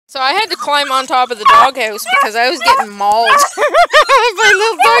So I had to climb on top of the doghouse because I was getting mauled by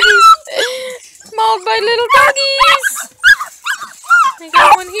little doggies. Mauled by little doggies. I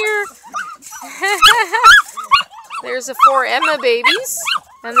got one here. There's the 4 Emma babies.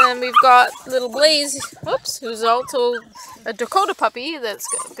 And then we've got little Blaze, oops, who's also a Dakota puppy that's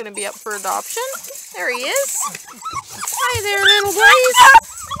going to be up for adoption. There he is. Hi there, little Blaze.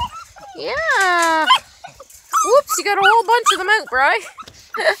 Yeah. Whoops, you got a whole bunch of them out, Bri.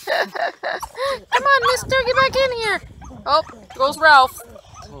 Come on, mister, get back in here. Oh, goes Ralph.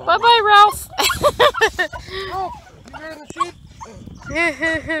 Bye-bye, Ralph. Oh, you ready to shoot?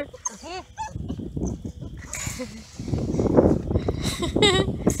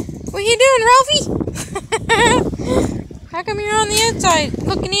 What are you doing, Ralphie? How come you're on the outside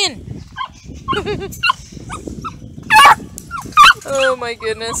looking in? Oh my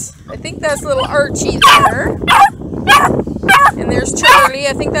goodness. I think that's little Archie there. And there's Charlie.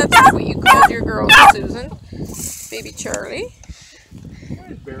 I think that's what you called your girl, Susan. Baby Charlie.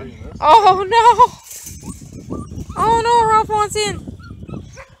 Oh no! Oh no, Ralph wants in.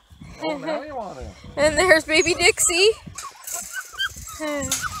 Oh, now you want in. And there's baby Dixie.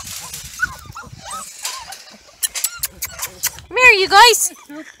 Come here, you guys.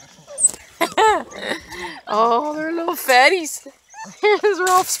 Oh, they're little fatties. Here's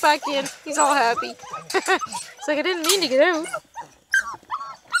Ralph's back in. He's all happy. It's like I didn't mean to get out.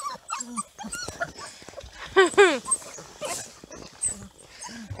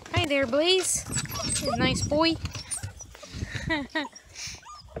 Hi there, Blaze. He's a nice boy.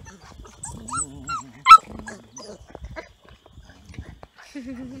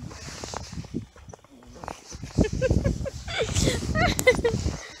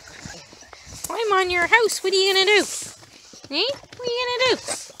 I'm on your house. What are you gonna do? Eh? What are you gonna do?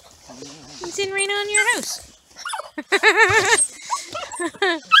 I'm sitting right on your house.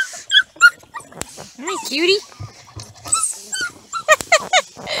 Hi, cutie.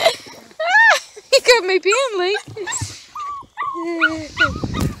 You got my pant leg.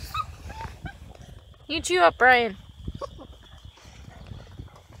 You chew up, Brian.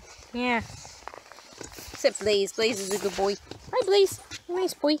 Yeah. Except Blaze. Blaze is a good boy. Hi, Blaze.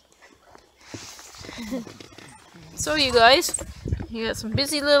 Nice boy. So, you guys, you got some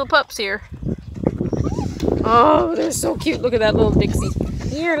busy little pups here. Oh, they're so cute. Look at that little Dixie.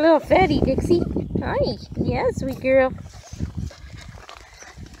 You're a little fatty, Dixie. Hi. Yeah, sweet girl.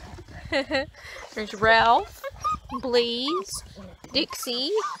 There's Ralph, Blaze,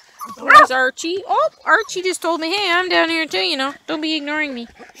 Dixie. There's Archie. Oh, Archie just told me, hey, I'm down here too, you know. Don't be ignoring me.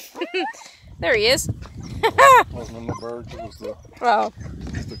 There he is. Wasn't the bird, it was the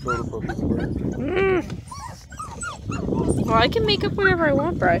Dakota puppy's bird. Well, I can make up whatever I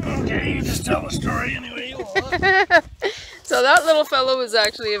want, Bri. Okay, you just tell the story anyway you want. So that little fellow is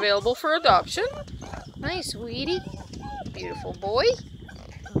actually available for adoption. Hi, sweetie. Beautiful boy.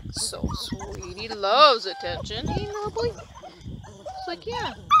 So sweet. He loves attention. Hey, little boy. It's like,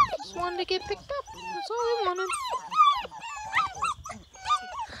 yeah, just wanted to get picked up. That's all I wanted.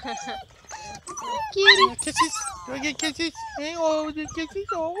 Cutie. Kisses. Do I get kisses? Hey, oh, the kisses.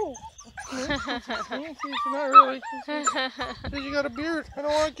 Oh. Not really. Because you got a beard. I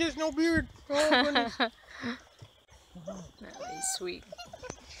don't want to kiss no beard. Oh, goodness. No, he's sweet.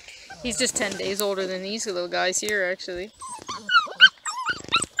 He's just 10 days older than these little guys here, actually.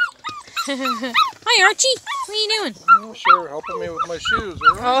 Hi, Archie. What are you doing? Oh, sure. Helping me with my shoes.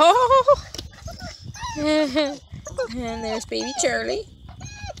 Right? Oh. And there's baby Charlie.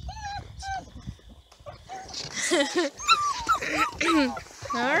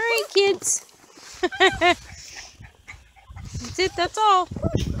 Alright, kids. That's it, that's all.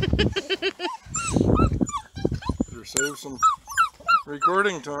 Better save some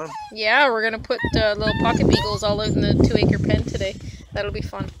recording time. Yeah, we're going to put little pocket beagles all out in the 2-acre pen today. That'll be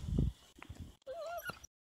fun.